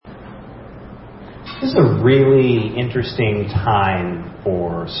This is a really interesting time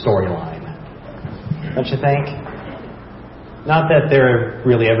for Storyline, don't you think? Not that there have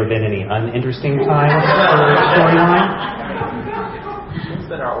really ever been any uninteresting times for Storyline. It's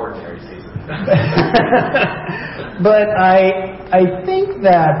been our ordinary season. But I think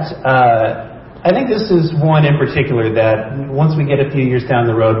that I think this is one in particular that once we get a few years down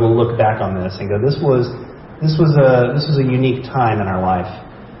the road, we'll look back on this and go, this was a unique time in our life.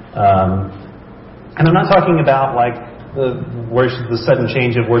 And I'm not talking about like the sudden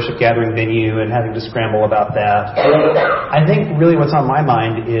change of worship gathering venue and having to scramble about that. I think really what's on my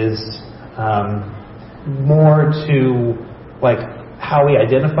mind is more to like how we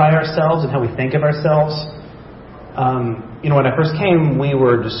identify ourselves and how we think of ourselves. When I first came, we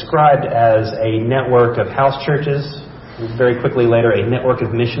were described as a network of house churches, very quickly later a network of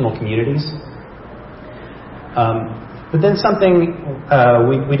missional communities. But then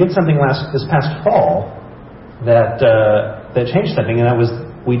we did something this past fall that changed something, and that was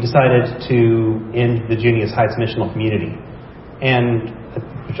we decided to end the Junius Heights Missional Community, and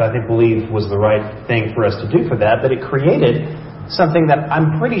which I believe was the right thing for us to do for that. But it created something that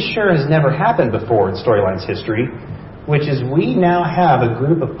I'm pretty sure has never happened before in Storyline's history, which is we now have a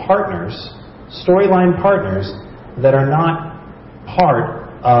group of partners, Storyline partners, that are not part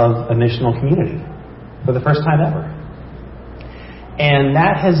of a missional community for the first time ever. And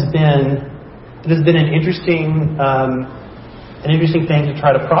that has been an interesting thing to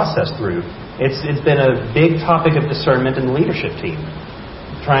try to process through. It's been a big topic of discernment in the leadership team,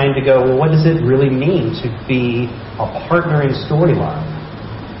 trying to go, well, what does it really mean to be a partner in Storyline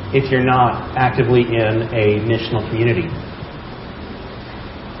if you're not actively in a missional community?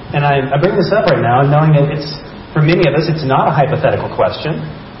 And I bring this up right now knowing that for many of us, it's not a hypothetical question.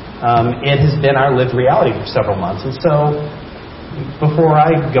 It has been our lived reality for several months. And so before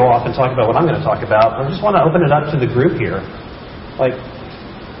I go off and talk about what I'm going to talk about, I just want to open it up to the group here. Like,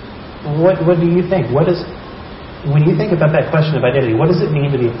 what do you think? When you think about that question of identity, what does it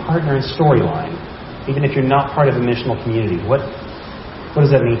mean to be a partner in Storyline, even if you're not part of a missional community? What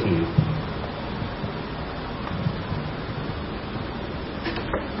does that mean to you?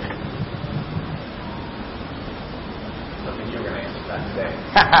 Something you're going to answer that today.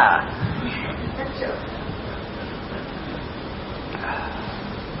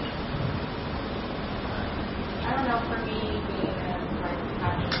 I don't know, for me,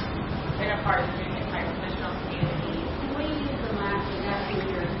 having been a part of the Junius Heights Missional Community, we use the last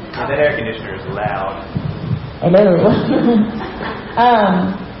 2 years. The air conditioner is loud. Hello.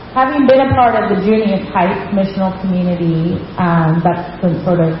 Having been a part of the Junius Heights Missional Community, that's been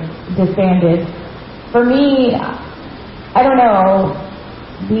sort of disbanded. For me, I don't know,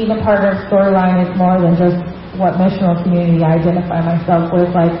 being a part of Storyline is more than just what missional community I identify myself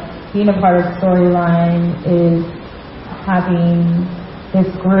with. Like, being a part of Storyline is having this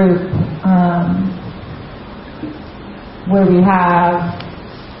group where we have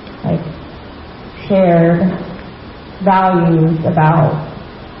like shared values about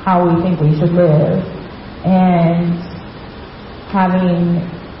how we think we should live, and having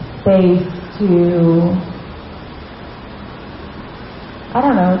space to, I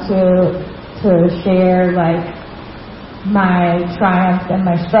don't know, to share like my triumphs and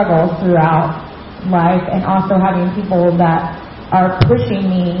my struggles throughout life, and also having people that are pushing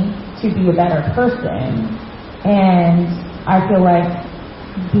me to be a better person. And I feel like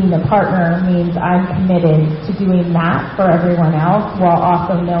being a partner means I'm committed to doing that for everyone else, while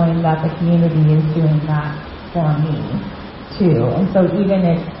also knowing that the community is doing that for me too. And so even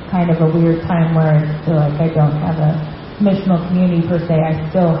it's kind of a weird time where I feel like I don't have a missional community per se, I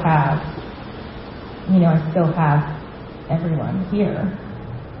still have everyone here.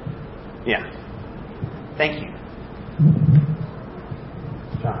 Yeah. Thank you.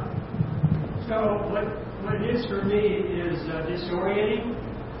 John. So what it is for me is disorienting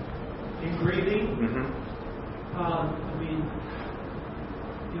and grieving. Mm-hmm. I mean,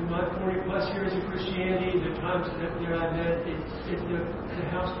 in my 40 plus years of Christianity, the times that I've met, the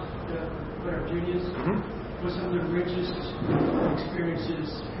house, whatever, Junius, Mm-hmm. was some of the richest experiences,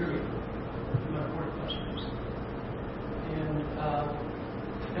 period, in my 40 plus years. And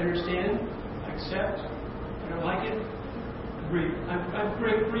understand, accept, I don't like it, grieve. I'm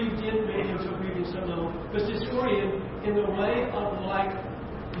grieved in, maybe I'm still grieving some level, but disoriented in the way of like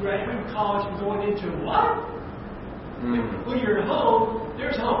graduating college and going into what? Mm. When you're at home,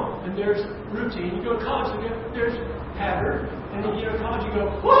 there's home, and there's routine. You go to college, and there's pattern, and then you go to college, you go,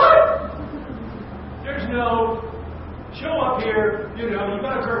 what? There's no show up here, you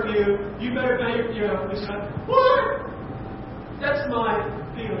got a curfew, you better pay, this kind of, what? That's my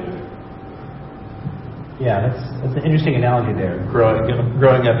feeling. Yeah, that's an interesting analogy there. Growing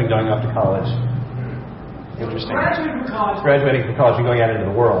up and going off to college. Interesting. Graduating from college and going out into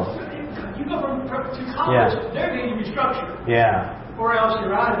the world. You go to college, there needs to be structure. Yeah. Or else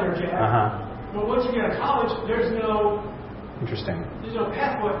you're out of there, Jack. But once you get to college, there's no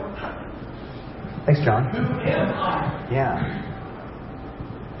pathway. Thanks, John. Who am I? Yeah.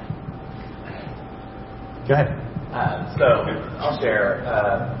 Go ahead. So I'll share.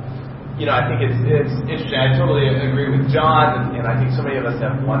 I think it's interesting. I totally agree with John, and I think so many of us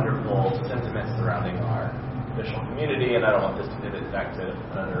have wonderful sentiments surrounding our missional community, and I don't want this to pivot back to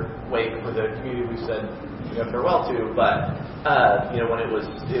another wake for the community we said farewell to, but when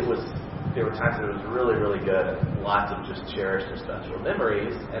there were times that it was really, really good, and lots of just cherished and special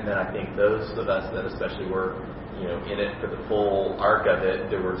memories, and then I think those of us that especially were in it for the full arc of it,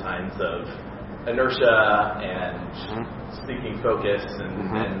 there were times of inertia and speaking focus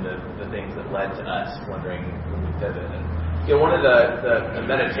and the things that led to us wondering when we pivot. And one of the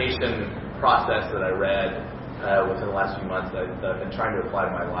meditation process that I read within the last few months that I've been trying to apply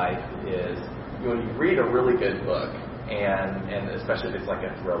to my life is when you read a really good book, and especially if it's like a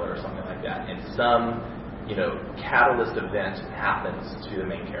thriller or something like that, and some catalyst event happens to the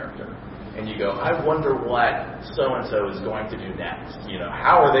main character, and you go, I wonder what so-and-so is going to do next.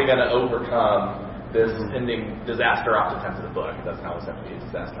 How are they going to overcome this pending disaster? Oftentimes in the book, it doesn't always have to be a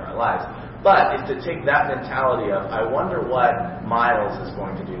disaster in our lives, but it's to take that mentality of, I wonder what Miles is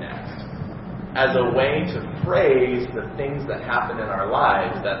going to do next, as a way to phrase the things that happen in our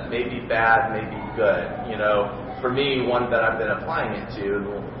lives that may be bad, may be good. For me, one that I've been applying it to, and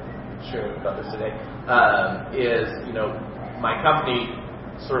we'll share about this today, is, my company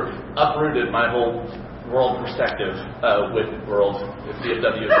sort of uprooted my whole world perspective with world, with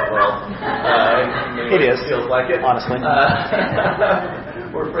DFW as a world. It is. Feels like it. Honestly.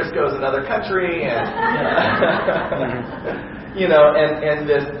 Where Frisco is another country, and and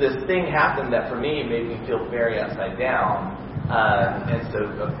this thing happened that for me made me feel very upside down. And so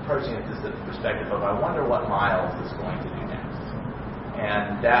approaching it just the perspective of, I wonder what Miles is going to do next.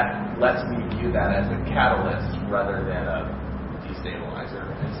 And that lets me view that as a catalyst rather than a destabilizer.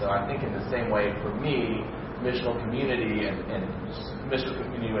 And so I think in the same way, for me, missional community and missional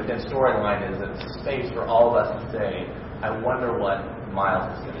community within Storyline is a space for all of us to say, I wonder what Miles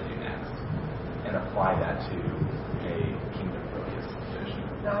is going to do next, and apply that to a kingdom-focused vision.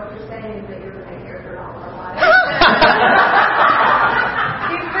 So what you're saying is that you're the main character in all of our lives.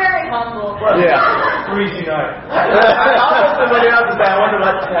 He's very humble. Yeah. Greasy night. I almost somebody else to say, I wonder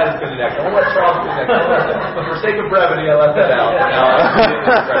what Ted is going to do next. I wonder what Charles is going to do next. But for sake of brevity, I left that out. Now I'm making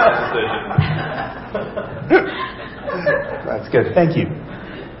this decision. That's good. Thank you.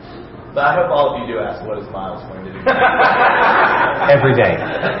 But I hope all of you do ask, what is Miles going to do next? Every day.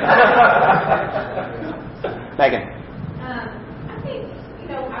 Megan. I think,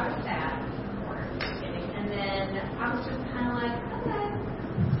 I was sad before the beginning, and then I was just kind of like, okay,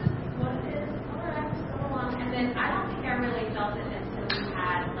 this is what it is, all right, just go along. And then I don't think I really felt it until we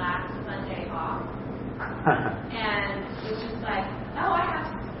had last Sunday off. And it was just like, oh, I have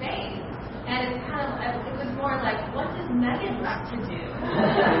space. And it's kind of, it was more like, what does Megan like to do?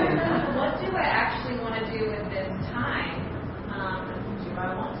 What do I actually want to do with this time? Do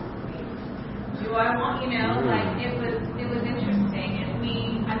I want to sleep? Do I want, like, it was interesting. And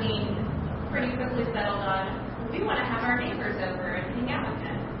we, pretty quickly settled on, we want to have our neighbors over and hang out with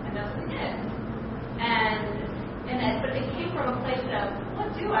them. And that's what we did. But it came from a place of,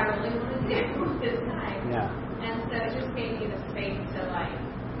 what do I really want to do with this time? Yeah. And so it just gave me the space to, like,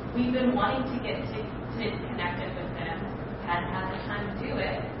 we've been wanting to get to connected with them, hadn't had the time to do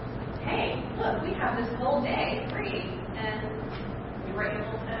it. Hey, look, we have this whole day free, and we were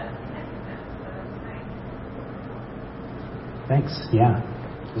able to connect with them, so it was nice. Thanks. Yeah,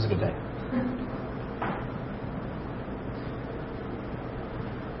 it was a good day.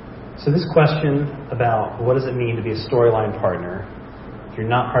 So this question about what does it mean to be a Storyline partner if you're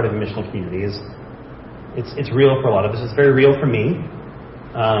not part of a missional community is it's real for a lot of us. It's very real for me.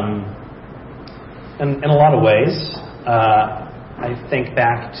 In a lot of ways, I think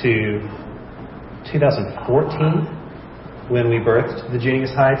back to 2014 when we birthed the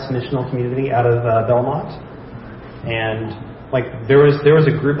Junius Heights missional community out of Belmont, and there was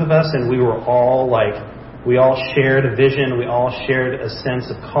a group of us, and we were all we all shared a vision, we all shared a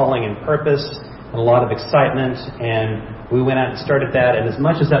sense of calling and purpose, and a lot of excitement, and we went out and started that. And as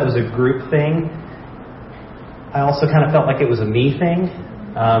much as that was a group thing, I also kind of felt like it was a me thing.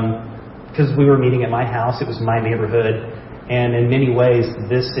 Because we were meeting at my house, it was my neighborhood, and in many ways,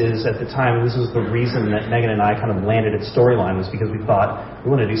 this was the reason that Megan and I kind of landed at Storyline, was because we thought,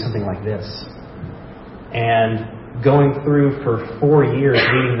 we want to do something like this. and going through for 4 years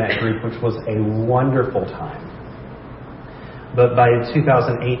leading that group, which was a wonderful time. But by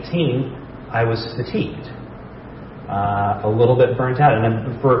 2018, I was fatigued, a little bit burnt out,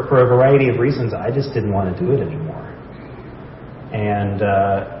 and for a variety of reasons, I just didn't want to do it anymore. And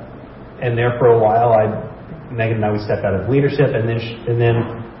there for a while, Megan and I, we stepped out of leadership, and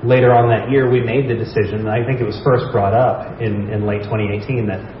then later on that year, we made the decision, and I think it was first brought up in late 2018,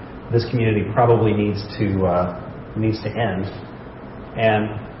 that this community probably needs to end.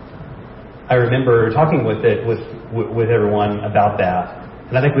 And I remember talking with everyone about that,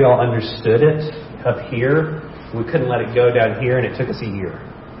 and I think we all understood it up here. We couldn't let it go down here, and it took us a year.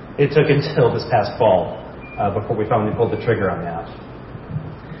 It took until this past fall before we finally pulled the trigger on that.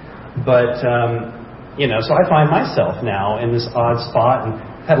 But so I find myself now in this odd spot, and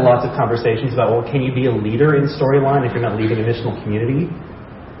had lots of conversations about, well, can you be a leader in Storyline if you're not leading a missional community?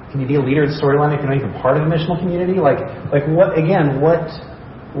 Can you be a leader in Storyline if you're not even part of a missional community? Like what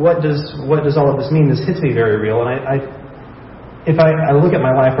does all of this mean? This hits me very real, and if I look at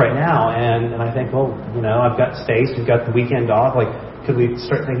my life right now and I think, well, I've got space, we've got the weekend off, could we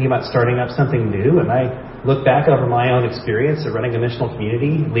start thinking about starting up something new? And I look back over my own experience of running a missional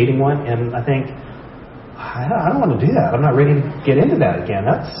community, leading one, and I think, I don't want to do that. I'm not ready to get into that again.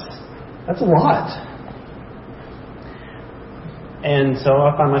 That's a lot. And so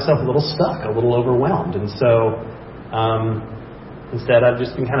I find myself a little stuck, a little overwhelmed. And so instead I've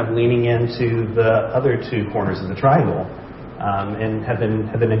just been kind of leaning into the other two corners of the triangle, and have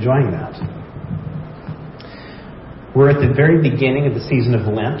been enjoying that. We're at the very beginning of the season of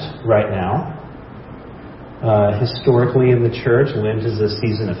Lent right now. Historically in the church, Lent is a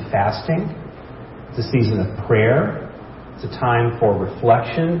season of fasting. It's a season of prayer. It's a time for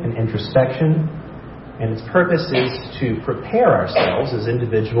reflection and introspection. And its purpose is to prepare ourselves as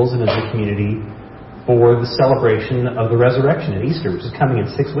individuals and as a community for the celebration of the resurrection at Easter, which is coming in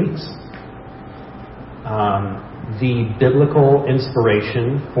 6 weeks. The biblical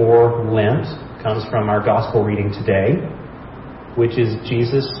inspiration for Lent comes from our gospel reading today, which is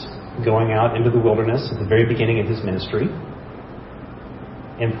Jesus going out into the wilderness at the very beginning of his ministry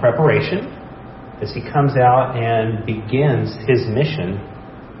in preparation as he comes out and begins his mission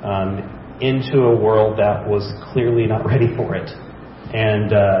into a world that was clearly not ready for it,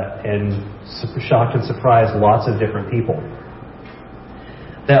 and shocked and surprised lots of different people.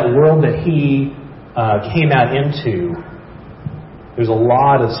 That world that he came out into, there's a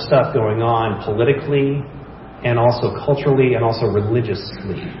lot of stuff going on politically and also culturally and also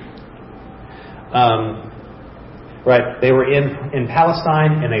religiously. They were in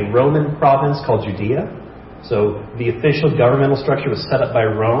Palestine in a Roman province called Judea. So the official governmental structure was set up by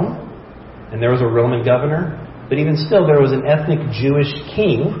Rome, and there was a Roman governor. But even still, there was an ethnic Jewish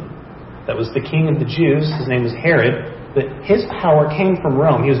king that was the king of the Jews. His name was Herod. But his power came from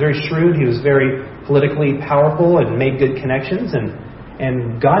Rome. He was very shrewd. He was very politically powerful and made good connections,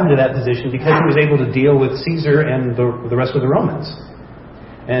 and got into that position because he was able to deal with Caesar and the rest of the Romans.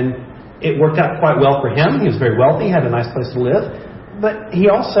 And it worked out quite well for him. He was very wealthy, had a nice place to live, but he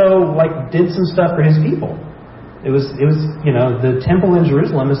also did some stuff for his people. It was the temple in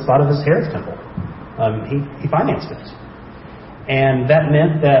Jerusalem is thought of as Herod's temple. He financed it. And that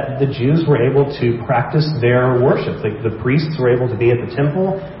meant that the Jews were able to practice their worship. The priests were able to be at the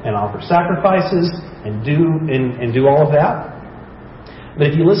temple and offer sacrifices and do all of that. But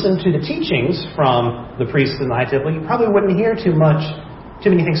if you listen to the teachings from the priests in the High Temple, you probably wouldn't hear too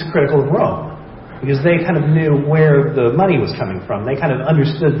many things critical of Rome, because they kind of knew where the money was coming from. They kind of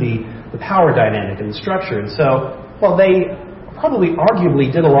understood the power dynamic and the structure. And so, while they probably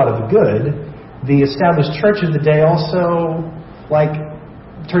arguably did a lot of good, the established church of the day also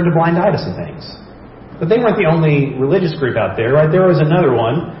turned a blind eye to some things. But they weren't the only religious group out there, right? There was another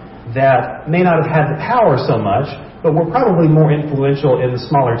one that may not have had the power so much, but were probably more influential in the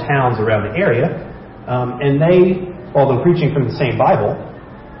smaller towns around the area. And they, although preaching from the same Bible,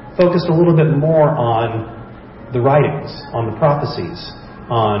 focused a little bit more on the writings, on the prophecies,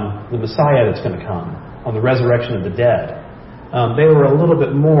 on the Messiah that's going to come, on the resurrection of the dead. They were a little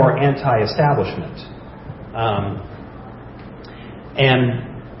bit more anti-establishment.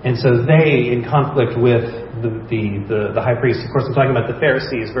 And so they, in conflict with the high priest, of course I'm talking about the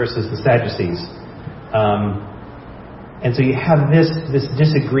Pharisees versus the Sadducees. And so you have this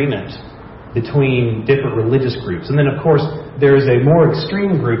disagreement between different religious groups. And then, of course, there is a more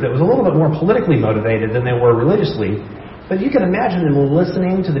extreme group that was a little bit more politically motivated than they were religiously. But you can imagine them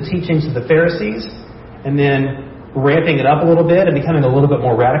listening to the teachings of the Pharisees and then ramping it up a little bit and becoming a little bit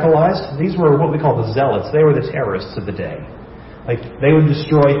more radicalized. These were what we call the zealots. They were the terrorists of the day. Like, they would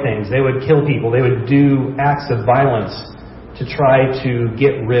destroy things. They would kill people. They would do acts of violence to try to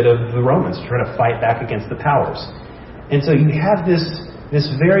get rid of the Romans, to try to fight back against the powers. And so you have this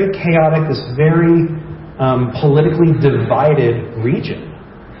very chaotic, this very politically divided region,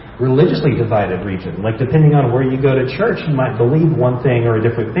 religiously divided region. Like, depending on where you go to church, you might believe one thing or a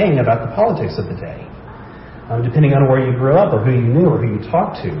different thing about the politics of the day. Depending on where you grew up or who you knew or who you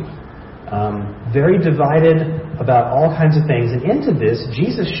talked to. Very divided about all kinds of things. And into this,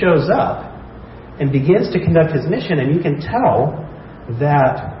 Jesus shows up and begins to conduct his mission, and you can tell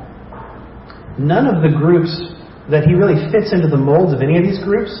that none of the groups, that he really fits into the molds of any of these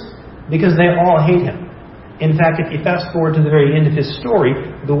groups, because they all hate him. In fact, if you fast forward to the very end of his story,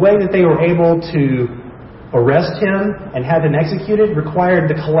 the way that they were able to arrest him and have him executed required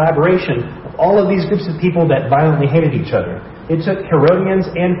the collaboration of all of these groups of people that violently hated each other. It took Herodians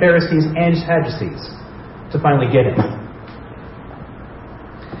and Pharisees and Sadducees to finally get him.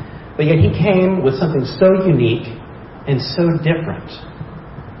 But yet he came with something so unique and so different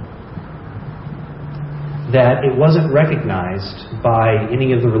that it wasn't recognized by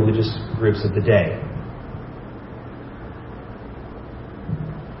any of the religious groups of the day.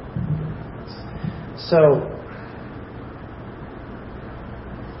 So,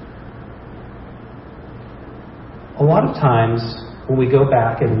 a lot of times when we go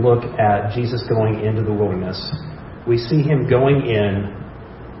back and look at Jesus going into the wilderness, we see him going in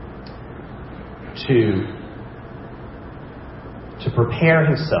to prepare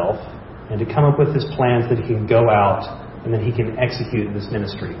himself and to come up with his plans that he can go out and that he can execute this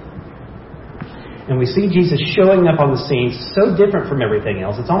ministry. And we see Jesus showing up on the scene so different from everything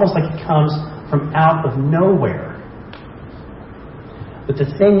else. It's almost like he comes from out of nowhere. But the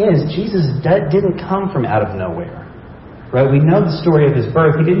thing is, Jesus didn't come from out of nowhere. Right? We know the story of his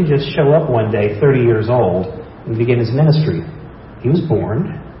birth. He didn't just show up one day, 30 years old, and begin his ministry. He was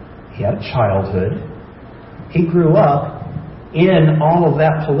born. He had a childhood. He grew up in all of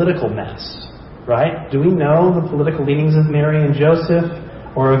that political mess. Right? Do we know the political leanings of Mary and Joseph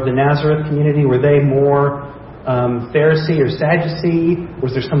or of the Nazareth community? Were they more Pharisee or Sadducee?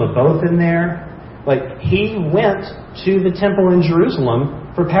 Was there some of both in there? Like, he went to the temple in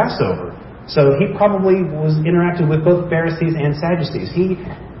Jerusalem for Passover. So he probably was interacted with both Pharisees and Sadducees. He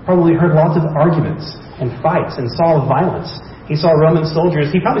probably heard lots of arguments and fights and saw violence. He saw Roman soldiers.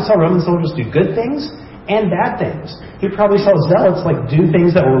 He probably saw Roman soldiers do good things and bad things. He probably saw zealots do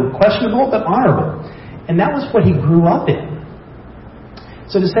things that were questionable but honorable. And that was what he grew up in.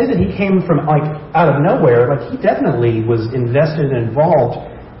 So to say that he came from out of nowhere, he definitely was invested and involved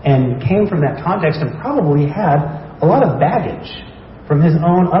and came from that context and probably had a lot of baggage from his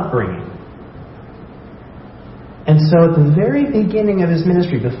own upbringing. And so at the very beginning of his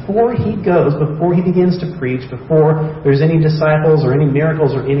ministry, before he begins to preach, before there's any disciples or any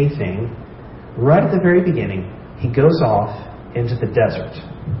miracles or anything, right at the very beginning, he goes off into the desert.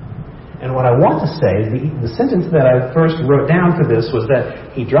 And what I want to say, the sentence that I first wrote down for this was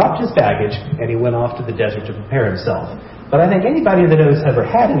that he dropped his baggage and he went off to the desert to prepare himself. But I think anybody that has ever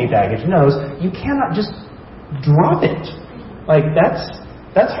had any baggage knows you cannot just drop it.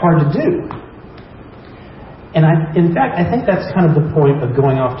 That's hard to do. And in fact, I think that's kind of the point of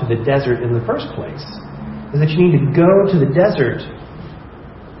going off to the desert in the first place, is that you need to go to the desert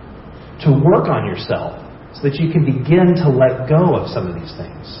to work on yourself so that you can begin to let go of some of these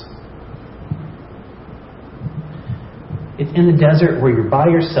things. It's in the desert where you're by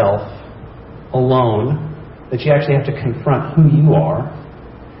yourself, alone, that you actually have to confront who you are,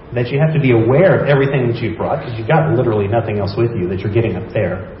 that you have to be aware of everything that you've brought, because you've got literally nothing else with you that you're getting up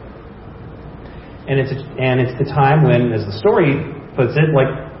there. And it's the time when, as the story puts it,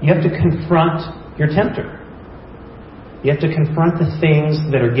 you have to confront your tempter. You have to confront the things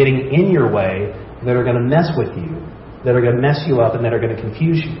that are getting in your way, that are going to mess with you, that are going to mess you up, and that are going to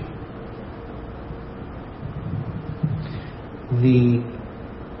confuse you.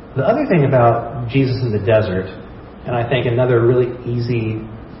 The other thing about Jesus in the desert, and I think another really easy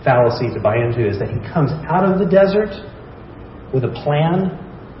fallacy to buy into, is that he comes out of the desert with a plan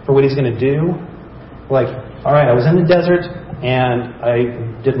for what he's going to do. All right, I was in the desert, and I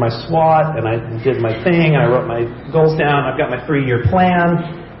did my SWOT, and I did my thing, and I wrote my goals down, I've got my 3-year plan,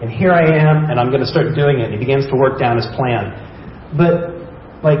 and here I am, and I'm going to start doing it. And he begins to work down his plan. But,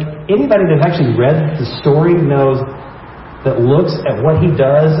 anybody that's actually read the story knows that looks at what he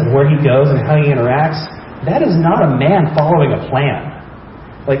does and where he goes and how he interacts, that is not a man following a plan.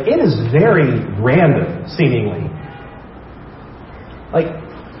 It is very random, seemingly.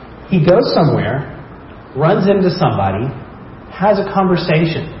 He goes somewhere, runs into somebody, has a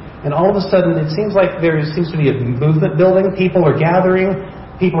conversation, And all of a sudden, it seems like there seems to be a movement building. People are gathering.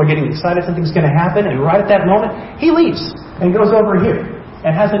 People are getting excited. Something's going to happen. And right at that moment, he leaves and goes over here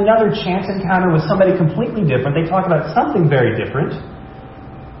and has another chance encounter with somebody completely different. They talk about something very different.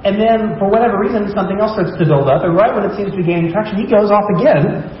 And then, for whatever reason, something else starts to build up. And right when it seems to be gaining traction, he goes off again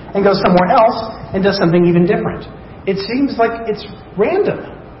and goes somewhere else and does something even different. It seems like it's random.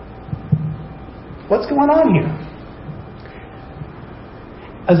 What's going on here?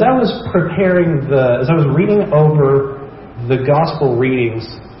 As I was reading over the gospel readings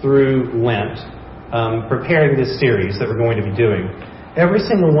through Lent, preparing this series that we're going to be doing, every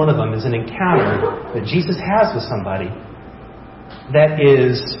single one of them is an encounter that Jesus has with somebody that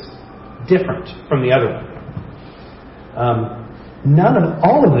is different from the other one.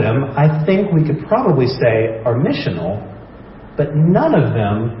 All of them, I think we could probably say, are missional, but none of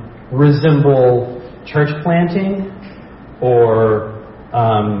them resemble church planting or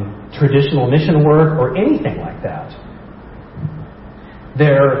traditional mission work or anything like that.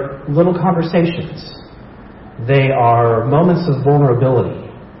 They're little conversations. They are moments of vulnerability.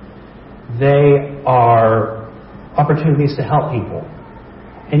 They are opportunities to help people.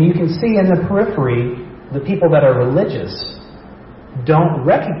 And you can see in the periphery, the people that are religious don't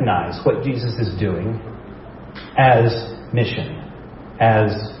recognize what Jesus is doing as mission,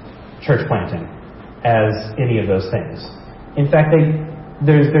 as church planting, as any of those things. In fact,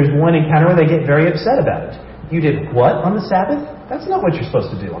 there's one encounter where they get very upset about it. You did what on the Sabbath? That's not what you're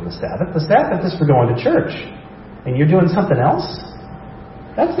supposed to do on the Sabbath. The Sabbath is for going to church. And you're doing something else?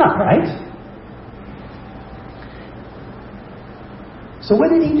 That's not right. So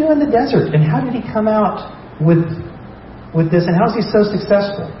what did he do in the desert? And how did he come out with this? And how is he so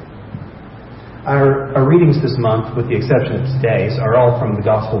successful? Our readings this month, with the exception of today's, are all from the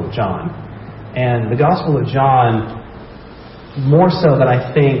Gospel of John. And the Gospel of John, more so than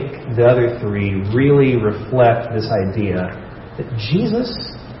I think the other three, really reflect this idea that Jesus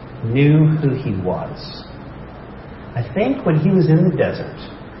knew who he was. I think when he was in the desert,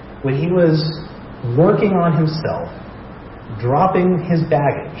 when he was working on himself, dropping his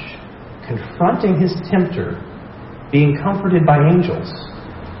baggage, confronting his tempter, being comforted by angels,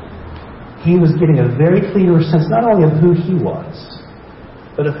 he was getting a very clear sense not only of who he was,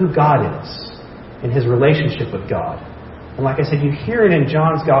 but of who God is in his relationship with God. And like I said, you hear it in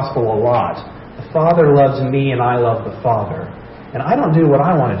John's Gospel a lot. The Father loves me and I love the Father. And I don't do what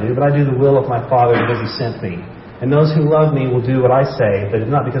I want to do, but I do the will of my Father because he sent me. And those who love me will do what I say, but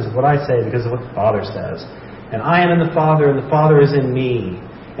not because of what I say, because of what the Father says. And I am in the Father, and the Father is in me.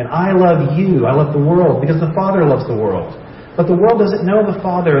 And I love you. I love the world, because the Father loves the world. But the world doesn't know the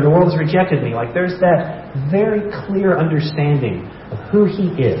Father, and the world has rejected me. Like there's that very clear understanding of who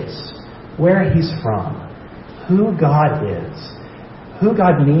he is, where he's from, who God is, who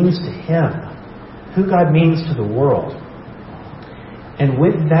God means to him, who God means to the world. And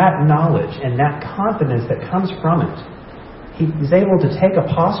with that knowledge and that confidence that comes from it, he's able to take a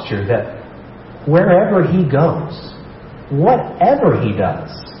posture that wherever he goes, whatever he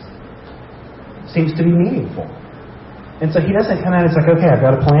does, seems to be meaningful. And so he doesn't come out and it's like, okay, I've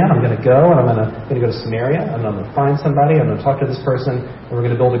got a plan, I'm going to go, and I'm going to go to Samaria, and I'm going to find somebody, I'm going to talk to this person, and we're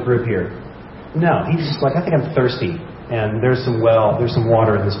going to build a group here. No, he's just like, I think I'm thirsty, and there's some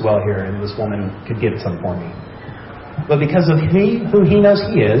water in this well here, and this woman could get some for me. But because of who he knows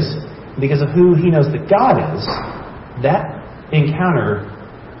he is, because of who he knows that God is, that encounter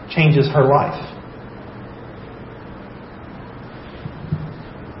changes her life.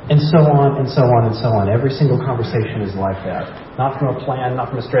 And so on, and so on, and so on. Every single conversation is like that. Not from a plan, not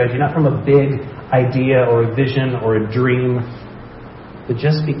from a strategy, not from a big idea or a vision or a dream, but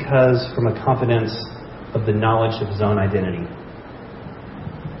just because from a confidence of the knowledge of his own identity.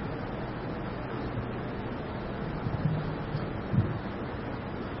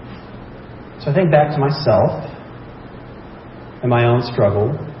 So I think back to myself and my own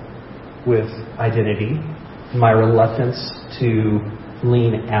struggle with identity, my reluctance to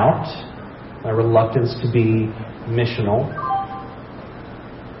lean out, my reluctance to be missional.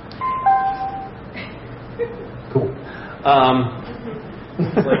 Cool.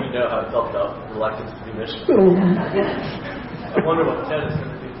 Just letting you know how I felt about reluctance to be missional. I wonder what Ted is going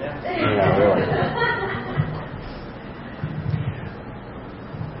to do next. Yeah, really.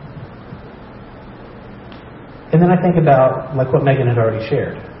 And then I think about like what Megan had already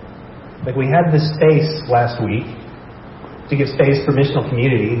shared. Like we had this space last week to give space for missional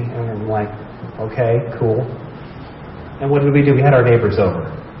community, and I'm like, okay, cool. And what did we do? We had our neighbors over.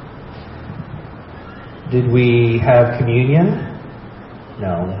 Did we have communion?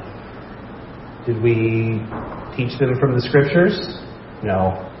 No. Did we teach them from the scriptures?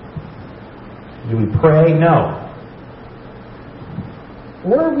 No. Do we pray? No.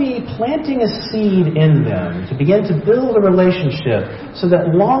 Or are we planting a seed in them to begin to build a relationship so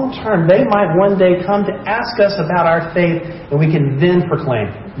that long term they might one day come to ask us about our faith and we can then proclaim?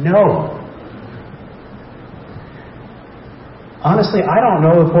 No. Honestly, I don't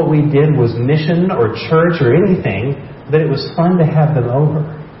know if what we did was mission or church or anything, but it was fun to have them over.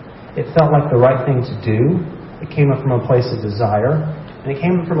 It felt like the right thing to do. It came up from a place of desire, and it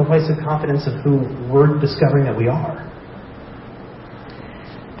came from a place of confidence of who we're discovering that we are.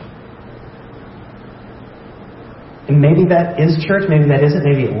 And maybe that is church, maybe that isn't,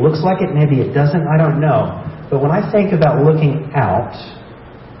 maybe it looks like it, maybe it doesn't, I don't know. But when I think about looking out,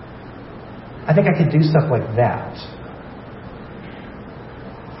 I think I could do stuff like that.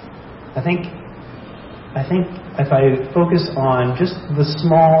 I think if I focus on just the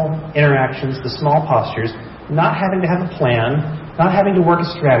small interactions, the small postures, not having to have a plan, not having to work a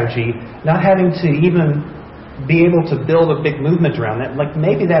strategy, not having to even be able to build a big movement around that. Like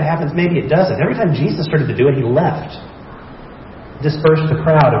maybe that happens, maybe it doesn't. Every time Jesus started to do it, he left, dispersed the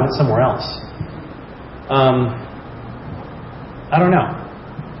crowd, and went somewhere else. I don't know.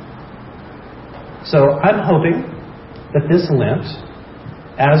 So I'm hoping that this Lent,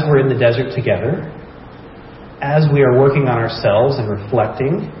 as we're in the desert together, as we are working on ourselves and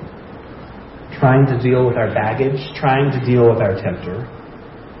reflecting, trying to deal with our baggage, trying to deal with our tempter,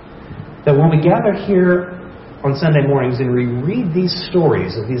 that when we gather here on Sunday mornings and we read these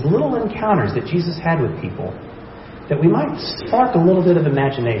stories of these little encounters that Jesus had with people, that we might spark a little bit of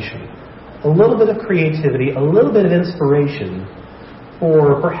imagination, a little bit of creativity, a little bit of inspiration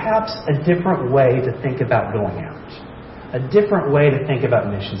for perhaps a different way to think about going out, a different way to think about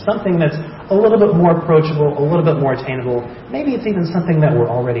mission, something that's a little bit more approachable, a little bit more attainable. Maybe it's even something that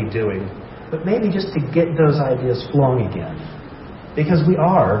we're already doing, but maybe just to get those ideas flowing again. Because we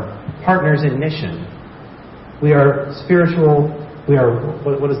are partners in mission. We are spiritual,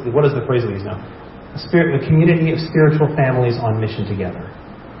 what is the phrase we use now? A community of spiritual families on mission together.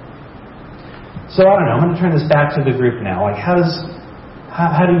 So I don't know, I'm going to turn this back to the group now. Like how do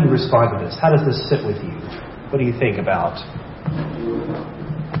you respond to this? How does this sit with you? What do you think about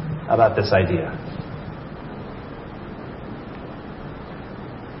this idea?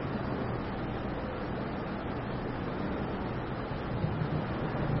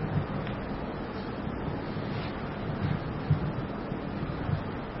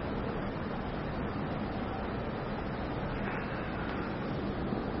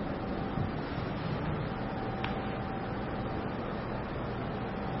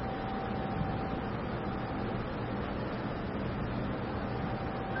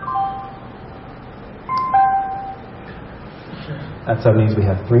 That means we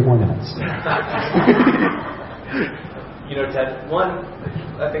have 3 more minutes. You know, Ted,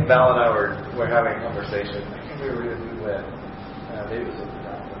 I think Val and I were having a conversation. I think we were with, maybe it was with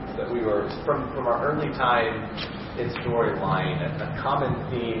that we were, from our early time in Storyline, a common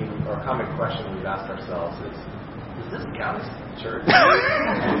theme or a common question we've asked ourselves is, does this count as church?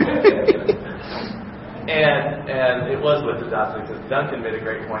 and it was with the dots, because Duncan made a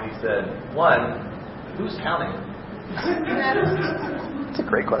great point. He said, 1, who's counting? It's a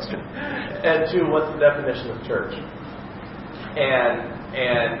great question. And 2, what's the definition of church?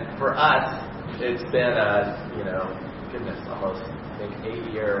 And for us, it's been almost I think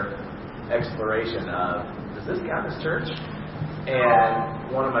 8-year exploration of, does this count as church?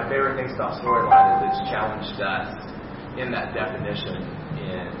 And one of my favorite things about Storyline is it's challenged us in that definition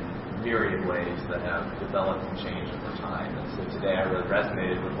in myriad ways that have developed and changed over time. And so today I really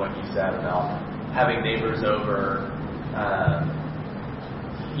resonated with what you said about having neighbors over,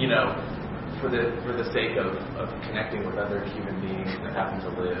 for the sake of connecting with other human beings that happen to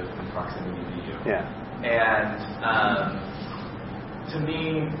live in proximity to you. Yeah. And to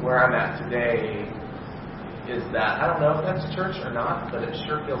me, where I'm at today is that I don't know if that's church or not, but it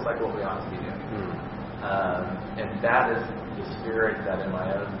sure feels like what we ought to be doing. And that is the spirit that in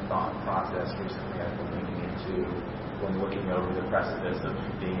my own thought process recently I've been leaning into when looking over the precipice of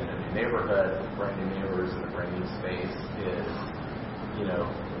being in a new neighborhood, with brand new neighbors in a brand new space is,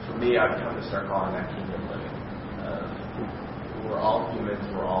 for me, I've come to start calling that kingdom living. We're all humans,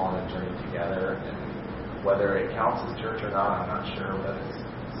 we're all on a journey together, and whether it counts as church or not, I'm not sure, but it's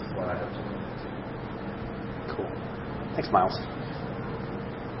what I hope to do. Cool. Thanks, Miles.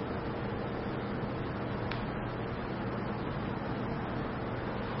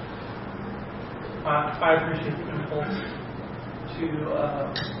 I appreciate the impulse to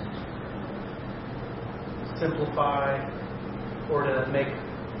simplify or to make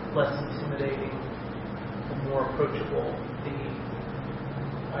less intimidating and more approachable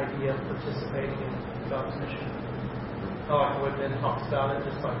idea of participating in God's mission. I like what Ben talks about it,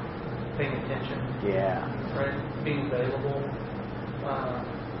 just like paying attention, Yeah. right? Being available.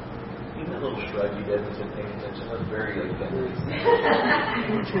 Even that little shrug you did when you said paying attention, that was very like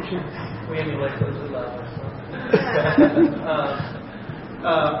We emulate those we love.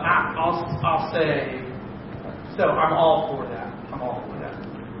 I'll say, so I'm all for that.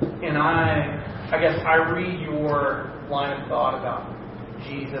 And I guess I read your line of thought about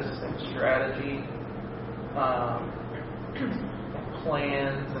Jesus and strategy, and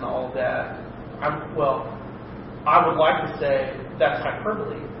plans and all of that. I would like to say that's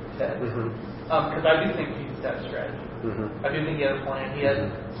hyperbole, Ted, because I do think Jesus had a strategy. I do think he had a plan. He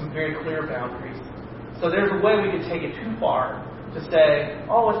had some very clear boundaries. So there's a way we could take it too far to say,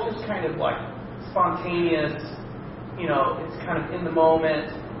 oh, it's just kind of like spontaneous, it's kind of in the moment,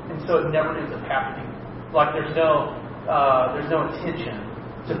 and so it never ends up happening. Like there's no intention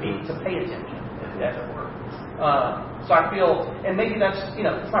to pay attention, as it were. So I feel, and maybe that's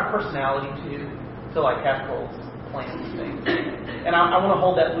it's my personality to like have goals, plans, things, and I want to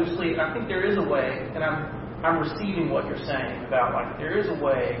hold that loosely. And I think there is a way, and I'm receiving what you're saying about like there is a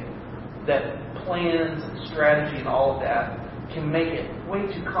way that plans, and strategy, and all of that can make it way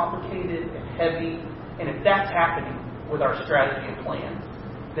too complicated and heavy. And if that's happening with our strategy and plans,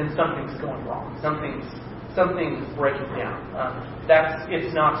 then something's going wrong. Something's breaking down.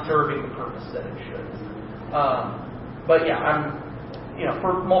 It's not serving the purpose that it should. But yeah, I'm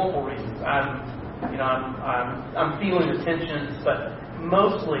for multiple reasons. I'm feeling the tensions, but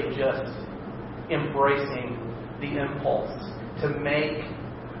mostly just embracing the impulse to make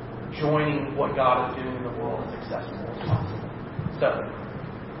joining what God is doing in the world as accessible as possible. So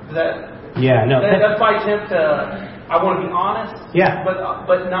that's my attempt to. I want to be honest,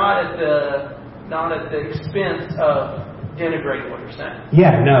 but not at the expense of denigrating what you're saying.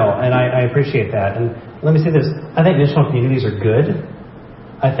 Yeah, no, and I appreciate that. And let me say this: I think missional communities are good.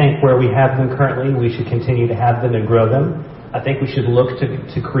 I think where we have them currently, we should continue to have them and grow them. I think we should look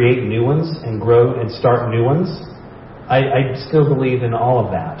to create new ones and grow and start new ones. I still believe in all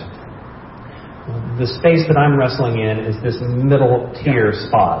of that. The space that I'm wrestling in is this middle tier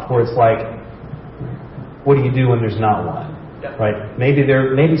spot where it's like, what do you do when there's not one? Yep. Right? Maybe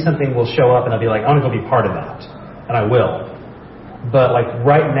something will show up and I'll be like, I want to go be part of that. And I will. But like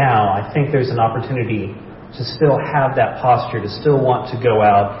right now, I think there's an opportunity to still have that posture, to still want to go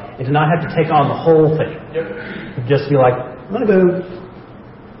out and to not have to take on the whole thing. Yep. Just be like, I'm going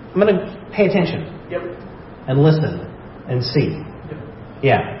to pay attention. Yep. And listen and see. Yep.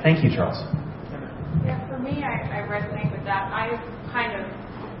 Yeah. Thank you, Charles. Yeah, for me, I resonate with that. I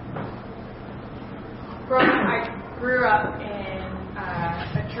grew up in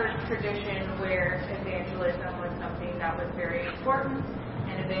a church tradition where evangelism was something that was very important,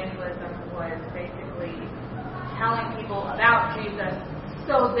 and evangelism was basically telling people about Jesus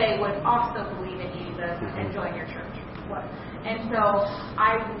so they would also believe in Jesus and join your church. And so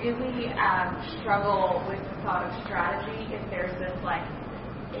I really struggle with the thought of strategy if there's this like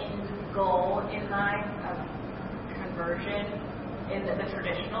end goal in mind of conversion in the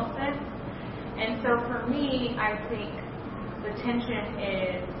traditional sense. And so for me, I think the tension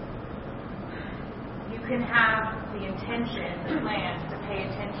is you can have the intention, the plans to pay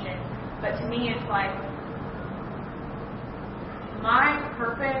attention, but to me it's like my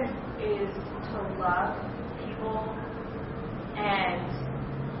purpose is to love people, and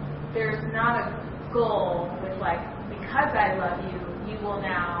there's not a goal with like, because I love you, you will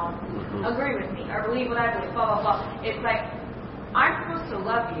now agree with me or believe what I believe, blah, blah, blah. It's like, I'm supposed to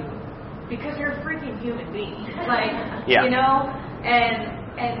love you because you're a freaking human being. Like, and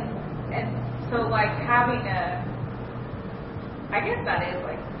so like having I guess that is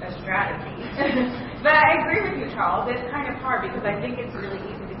like a strategy. But I agree with you, Charles. It's kind of hard because I think it's really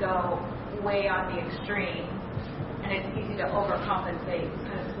easy to go way on the extreme, and it's easy to overcompensate,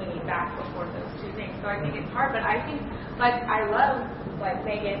 kind of swinging back before those two things. So I think it's hard, but I think, like, I love, like,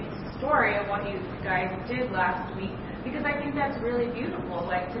 Megan's story of what you guys did last week, because I think that's really beautiful.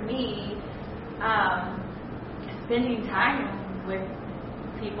 Like, to me, spending time with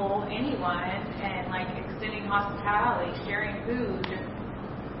people, anyone, and, like, extending hospitality, sharing food, just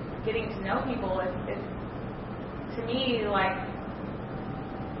getting to know people is to me,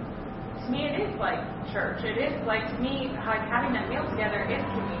 it is like church. It is like, to me, like having that meal together is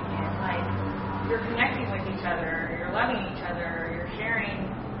communion. Like, you're connecting with each other, you're loving each other, you're sharing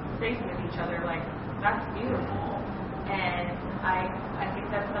space with each other. Like, that's beautiful. And I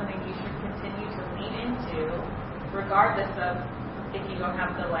think that's something you should continue to lean into, regardless of if you don't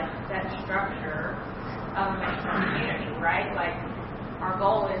have the like set structure of a missional community, right? Like, our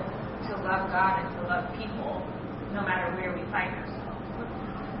goal is to love God and to love people, no matter where we find ourselves.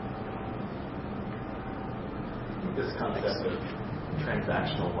 This concept of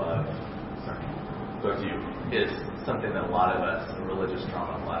transactional love, both of you, is something that a lot of us, the religious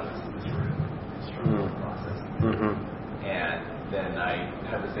trauma, a lot of us in this room struggle with process. And then I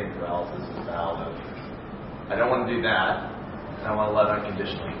have the same paralysis as Val of, I don't want to do that, and I want to love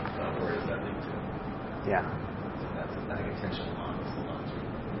unconditionally, but where does that lead to? Yeah. So that's, I think, a tension along this line.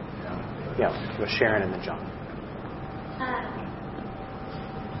 Yeah. Go Sharon and then John.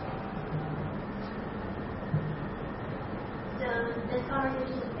 So this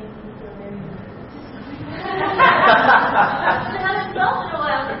conversation is making me feel very not emotional. I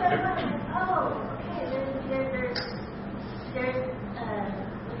was kind of like, oh, okay, there's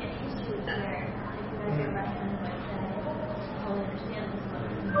like a history here. Like you guys are recognizing like that I totally understand this one.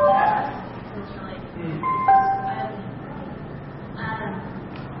 It's really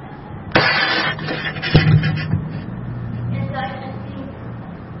and so I think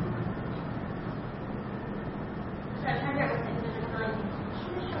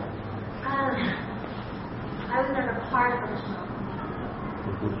I was never part of a missional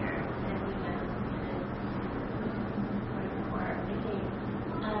community here, and we just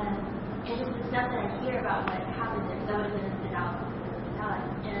and just the stuff that I hear about what happened there, that would have been stood out,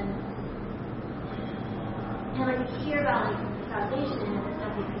 and like you hear about like salvation and the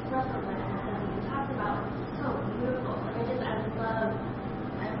stuff that you wrestled with and the stuff that you talked about, it's so beautiful. Like I love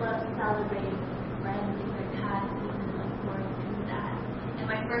celebrating friends and their paths and like going through that. And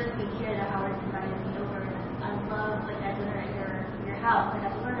my first week here that Howard invited me over, I love like I dinner at your house. Like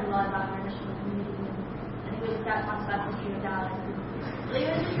I learned a lot about your mission community, and I think we just got talked about the history of Dallas. Like,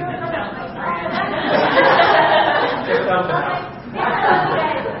 it was just really fun.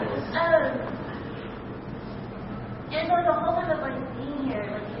 And so the whole time of like being here,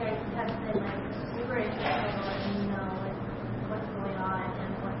 like you guys have been like super incredible and you know like what's going on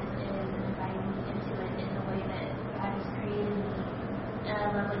and what this is and inviting me into it in the way that God has created me. And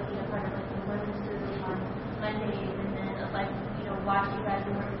I love like being a part of like the women's group on Mondays and then like watch you guys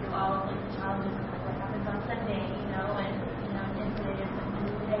work through all of like the challenges of like what happens on Sunday, and today is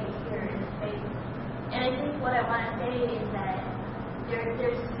today here in this space. And I think what I want to say is that there's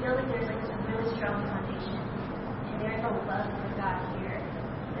like this really strong foundation. There's a love for God here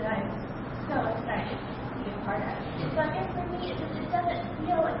that I'm so excited to be a part of. And so I guess for me, it doesn't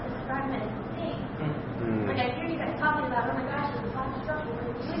feel like this fragmented thing. Like I hear you guys talking about, oh my gosh, there's a lot of stuff we're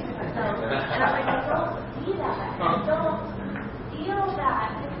doing with ourselves. And I'm like, I don't see that. I don't feel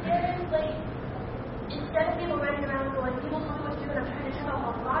that. There is like, instead of people running around going, people tell me what to do and I'm trying to check out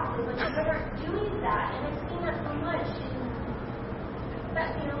all the boxes, like they aren't doing that. And I've seen that so much.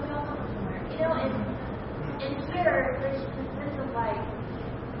 That, we all come from somewhere. And here, there's just this sense of like,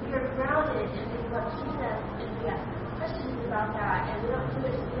 we are grounded in what Jesus, and we ask questions about that, and we don't do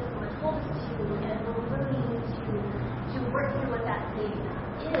it just because someone told us to, and we're willing to work through what that thing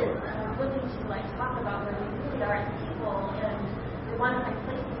is, and we're willing to like talk about where we really are as people, and we want to find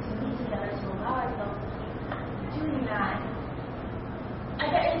places to meet together to allow ourselves to keep doing that.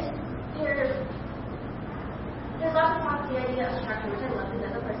 There's lots of talk, the idea of structure, which I love, because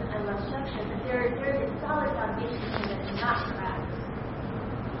as a person, I love structure, but there's a solid foundation here that is not cracked.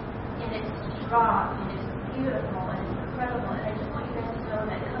 And it's strong, and it's beautiful, and it's incredible, and I just want you guys to know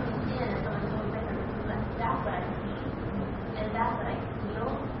that coming in as someone who's always been there, that's what I see, and that's what I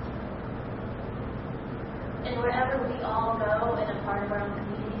feel. And wherever we all go in a part of our own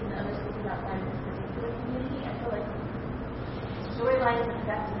communities and other spaces outside of this particular community, I feel like storyline is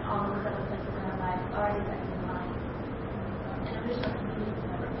affecting all of those other places in our lives already affecting.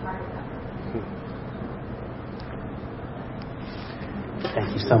 Thank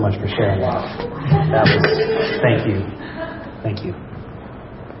you so much for sharing that. Thank you.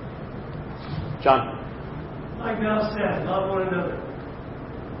 John. Like Mel said, love one another.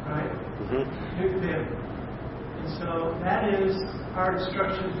 Right? New family. And so that is our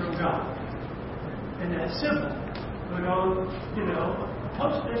instruction from God. And that's simple. Put on,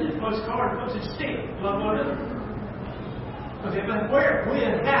 postcard, postage stamp, love one another. Okay, but where?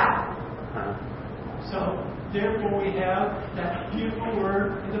 When? How? So, therefore, we have that beautiful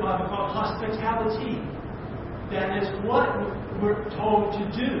word in the Bible called hospitality. That is what we're told to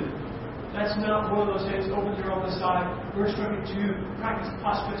do. That's not one of those things over there on the side. We're instructed to practice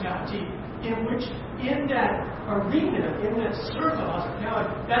hospitality, in that arena, in that circle of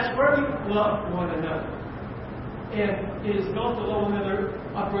hospitality, that's where we love one another. And it is both the love of another,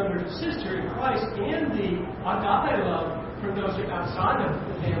 a brother and sister in Christ, and the agape love for those who are outside of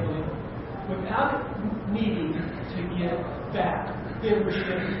the family, without needing to get back.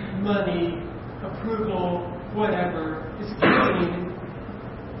 membership, money, approval, whatever. It's coming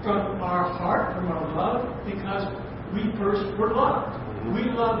from our heart, from our love, because we first were loved. We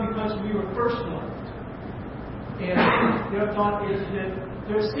love because we were first loved. And their thought is that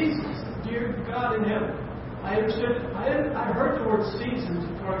there's seasons. Dear God in heaven, I understood. I heard the word seasons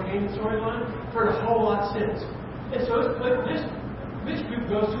before I came to Storyline. Heard a whole lot since. And so, but this group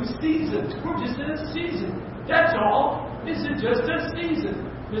goes through seasons. We're just in a season. That's all. This is just a season.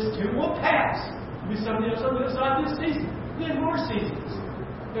 This too will pass. There'll be something else on the other side of this season. Then more seasons.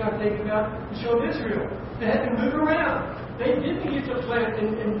 You got to think about the show of Israel. They had to move around. They didn't get to plant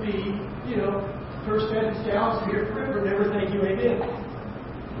and be, First Baptist Dallas here forever. Never thank you, amen.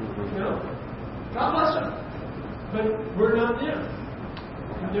 God bless them. But we're not them.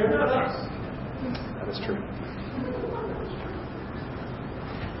 And they're not us. That is true.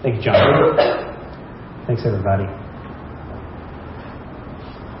 Thank you, John. Thanks, everybody.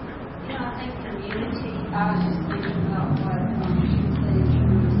 I think community, I was just thinking about what she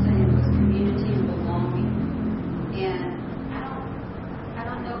was saying was community and belonging. And I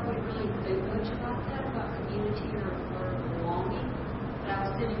don't know if we really think much about that, about community or belonging. But I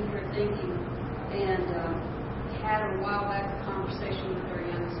was sitting here thinking, and had a while back a conversation with our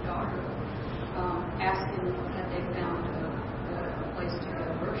youngest daughter, asking had they found a place to go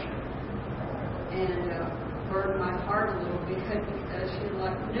worship. And burdened my heart a little bit because she was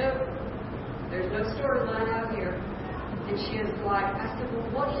like, nope, there's no Storyline out here. And she was like, I said, well,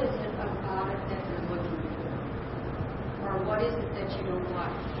 what is it about it that you're looking for? Or what is it that you don't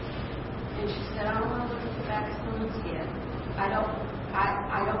like? And she said, I don't want to look at the back of someone's head. I don't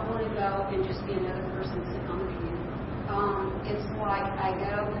want to go and just be another person sitting on the pew. It's like I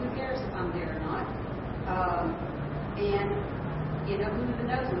go, who cares if I'm there or not? And who even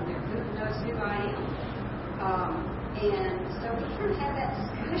knows I'm there? Who knows who I am? And so we kind of had that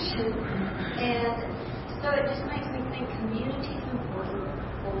discussion. And so it just makes me think community is important.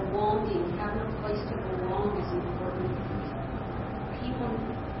 Belonging, having a place to belong is important. People,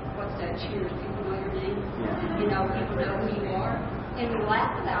 what's that? Cheers. People know your name. People know who you are. And we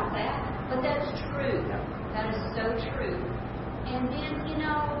laugh about that, but that's true. That is so true. And then,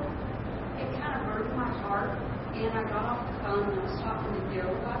 it kind of burdened my heart. And I got off the phone and I was talking to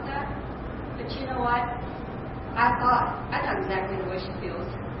Daryl about that. But you know what? I thought, I know exactly the way she feels.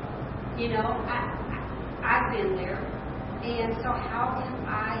 I've been there. And so how can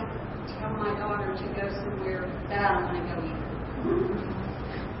I tell my daughter to go somewhere that I don't want to go either?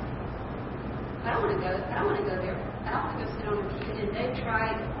 I don't want to go there. I don't want to go sit on a pew. And they've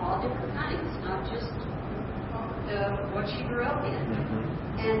tried all different kinds, not just what she grew up in.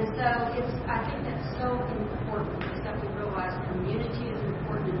 And so I think that's so important because that we realize community is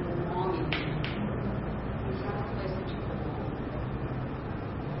important and belonging. You have a place that you belong.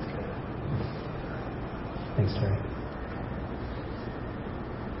 Thanks, Terry.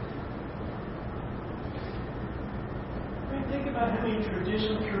 Think about how many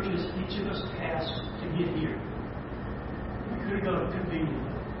traditional churches each of us passed to get here. We could have gone convenient,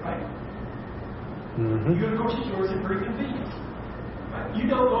 right? You go to grocery stores, they're very convenient. Right? You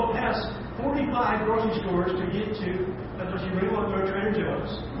don't go past 45 grocery stores to get to, unless you really want to go to Trader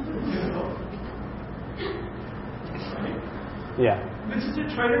Joe's. Right? Yeah. This is a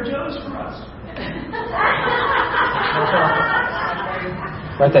Trader Joe's for us.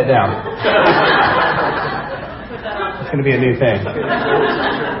 Write that down. It's going to be a new thing.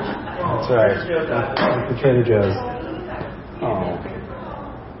 That's right. The Trader Joe's. Oh.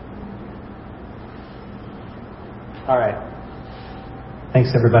 All right.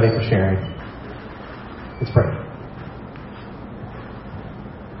 Thanks, everybody, for sharing. Let's pray.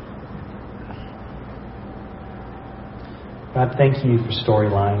 God, thank you for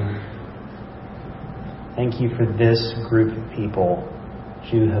Storyline. Thank you for this group of people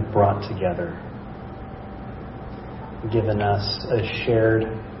you have brought together. Given us a shared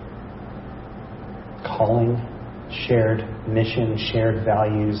calling, shared mission, shared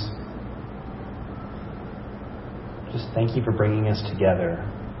values. Just thank you for bringing us together,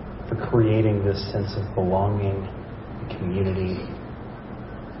 for creating this sense of belonging and community.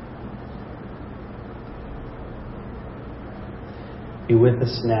 Be with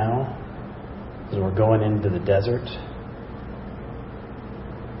us now as we're going into the desert.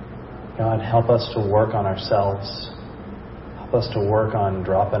 God, help us to work on ourselves. Help us to work on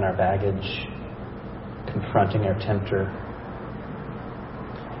dropping our baggage, confronting our tempter.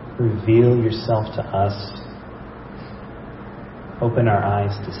 Reveal yourself to us. Open our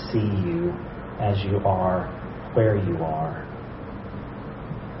eyes to see you as you are, where you are.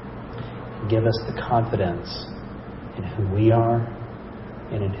 Give us the confidence in who we are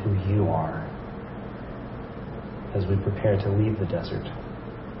and in who you are as we prepare to leave the desert.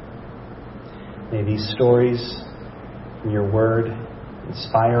 May these stories and your word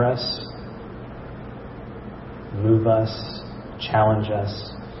inspire us, move us, challenge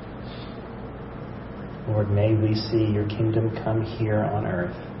us. Lord, may we see your kingdom come here on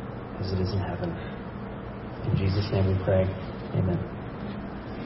earth as it is in heaven. In Jesus' name we pray. Amen.